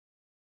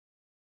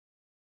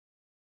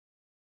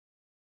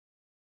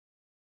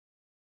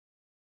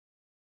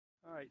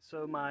Alright,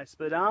 so my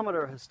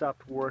speedometer has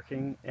stopped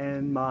working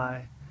and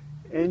my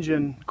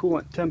engine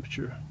coolant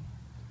temperature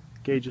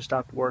gauge has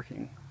stopped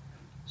working.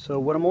 So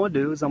what I'm going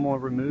to do is I'm going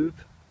to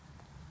remove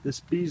this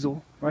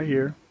bezel right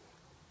here,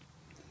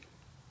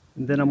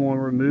 and then I'm going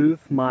to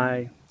remove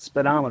my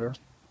speedometer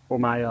or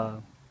my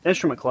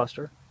instrument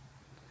cluster.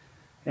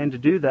 And to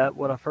do that,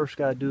 what I first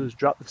got to do is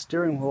drop the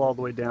steering wheel all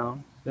the way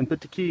down, then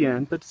put the key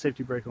in, put the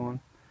safety brake on,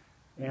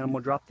 and I'm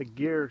going to drop the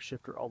gear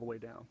shifter all the way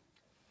down.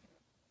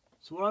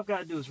 So what I've got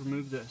to do is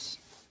remove this,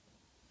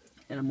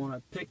 and I'm going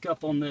to pick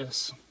up on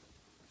this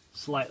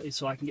slightly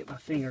so I can get my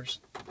fingers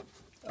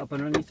up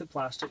underneath the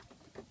plastic.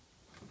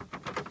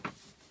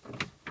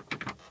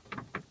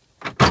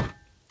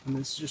 And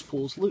this just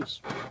pulls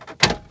loose,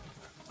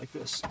 like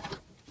this.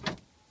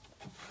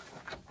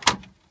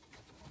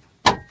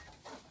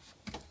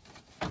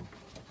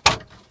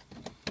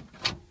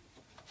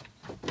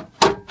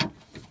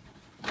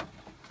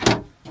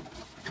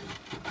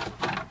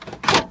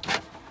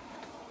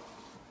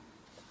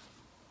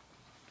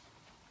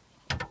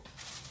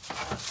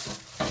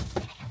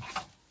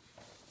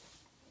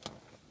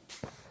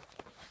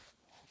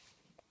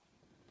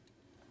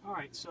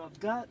 Alright, so I've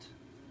got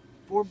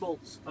 4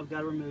 bolts I've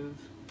got to remove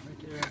right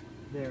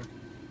there.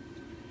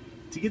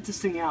 To get this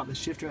thing out, the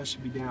shifter has to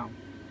be down.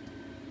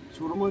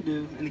 So what I'm going to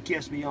do, and the key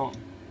has to be on.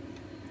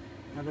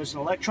 Now there's an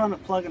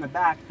electronic plug in the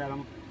back that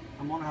I'm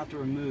going to have to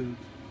remove.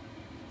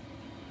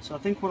 So I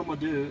think what I'm going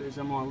to do is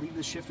I'm going to leave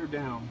the shifter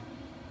down,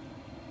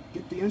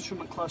 get the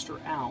instrument cluster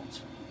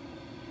out,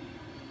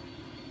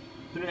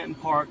 put it in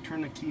park,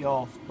 turn the key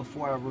off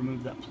before I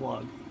remove that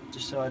plug,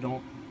 just so I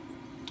don't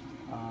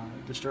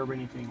disturb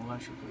anything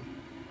electrically.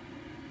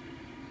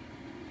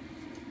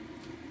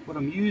 What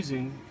I'm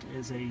using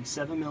is a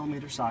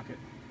 7mm socket.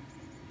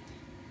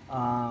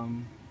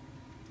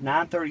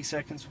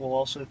 9/32 will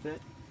also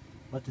fit,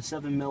 but the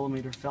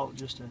 7mm felt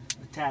just a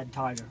tad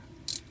tighter.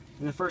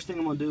 And the first thing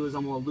I'm going to do is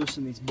I'm going to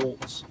loosen these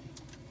bolts.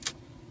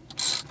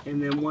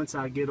 And then once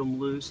I get them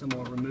loose, I'm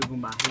going to remove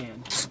them by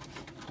hand. So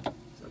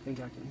I think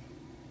I can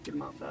get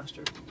them out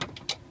faster.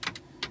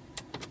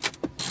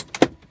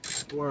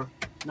 Or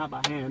not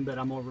by hand, but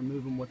I'm going to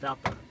remove them without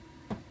the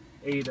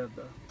aid of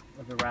the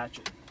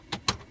ratchet.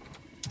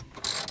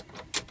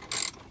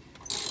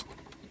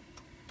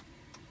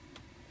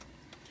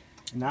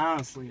 And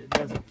honestly, it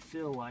doesn't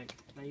feel like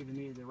I even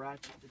needed the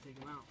ratchet to take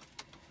them out.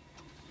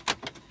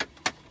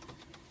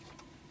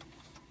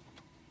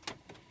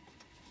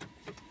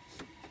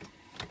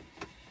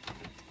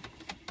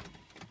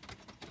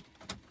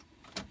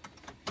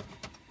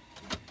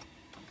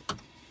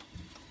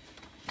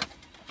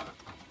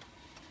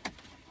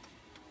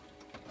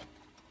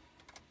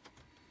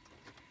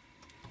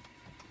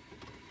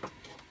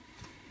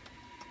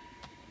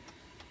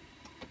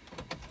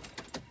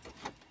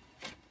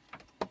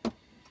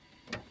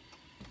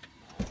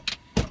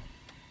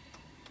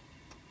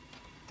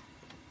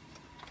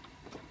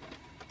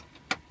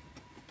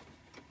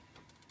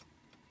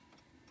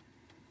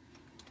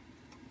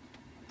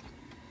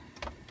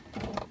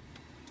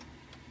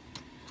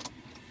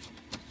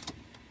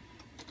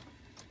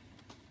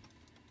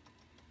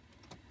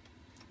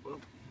 Well,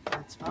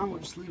 that's fine, we'll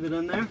just leave it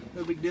in there,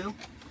 no big deal.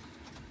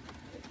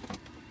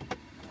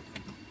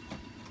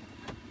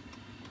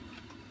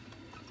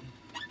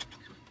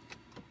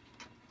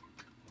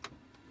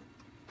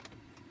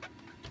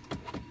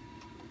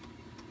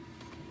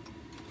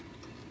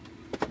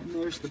 And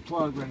there's the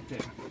plug right there.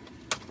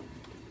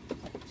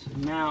 So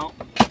now,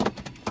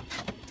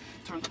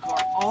 turn the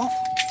car off,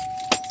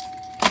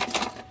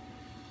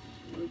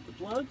 remove the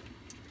plug.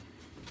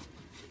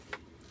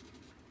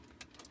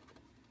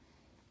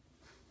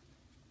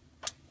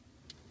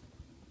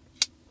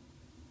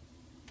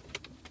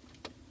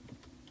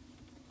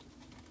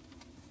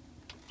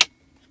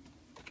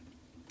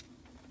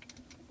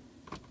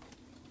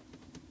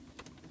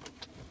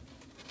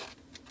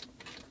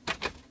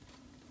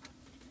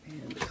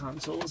 And the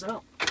console is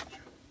out.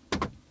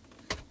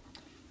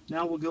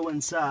 Now we'll go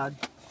inside,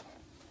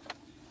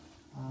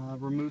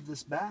 remove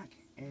this back,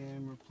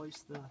 and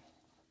replace the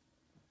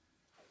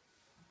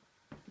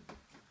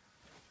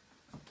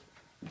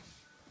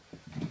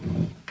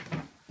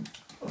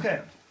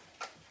Okay,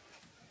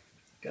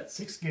 got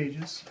 6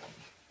 gauges.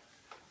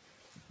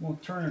 I'm going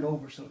to turn it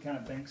over so it kind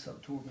of banks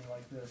up toward me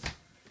like this.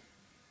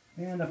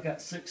 And I've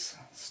got 6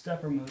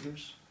 stepper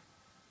motors.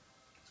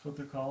 That's what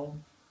they're called,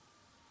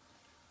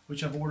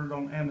 which I've ordered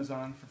on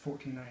Amazon for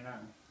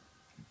 $14.99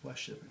 plus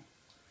shipping.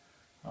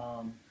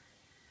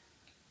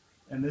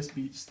 And this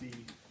beats the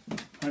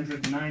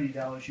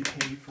 $190 you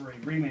pay for a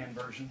reman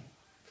version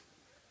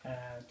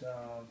at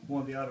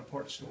one of the auto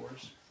parts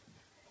stores,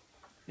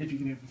 if you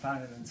can even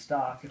find it in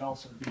stock. It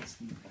also beats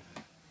the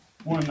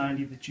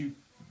 $190 that you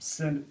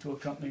send it to a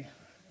company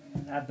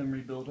and have them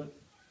rebuild it,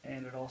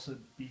 and it also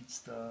beats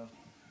the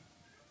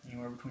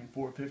anywhere between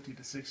 $450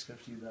 to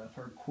 $650 that I've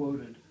heard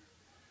quoted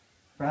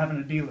for having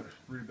a dealer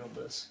rebuild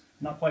this.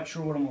 Not quite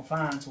sure what I'm going to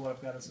find, so what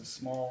I've got is a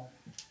small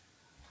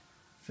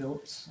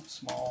Phillips, a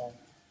small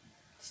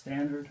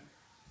standard.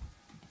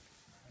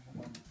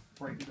 I'm going to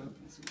break it open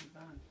and see what we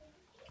find.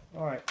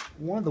 Alright,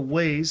 one of the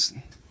ways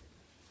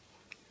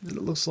that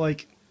it looks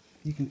like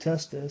you can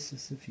test this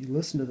is if you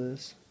listen to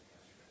this.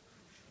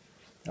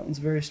 That one's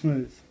very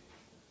smooth.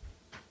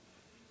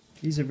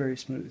 These are very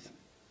smooth.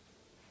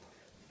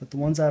 But the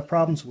ones I have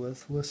problems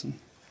with, listen.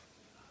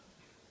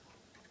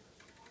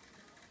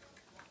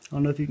 I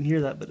don't know if you can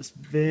hear that, but it's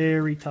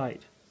very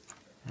tight,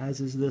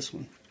 as is this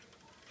one.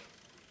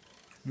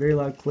 Very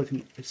loud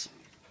clicking noise.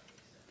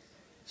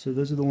 So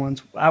those are the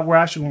ones, we're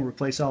actually going to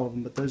replace all of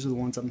them, but those are the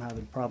ones I'm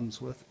having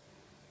problems with.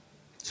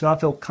 So I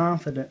feel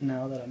confident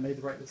now that I made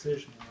the right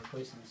decision in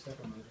replacing the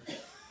stepper motor.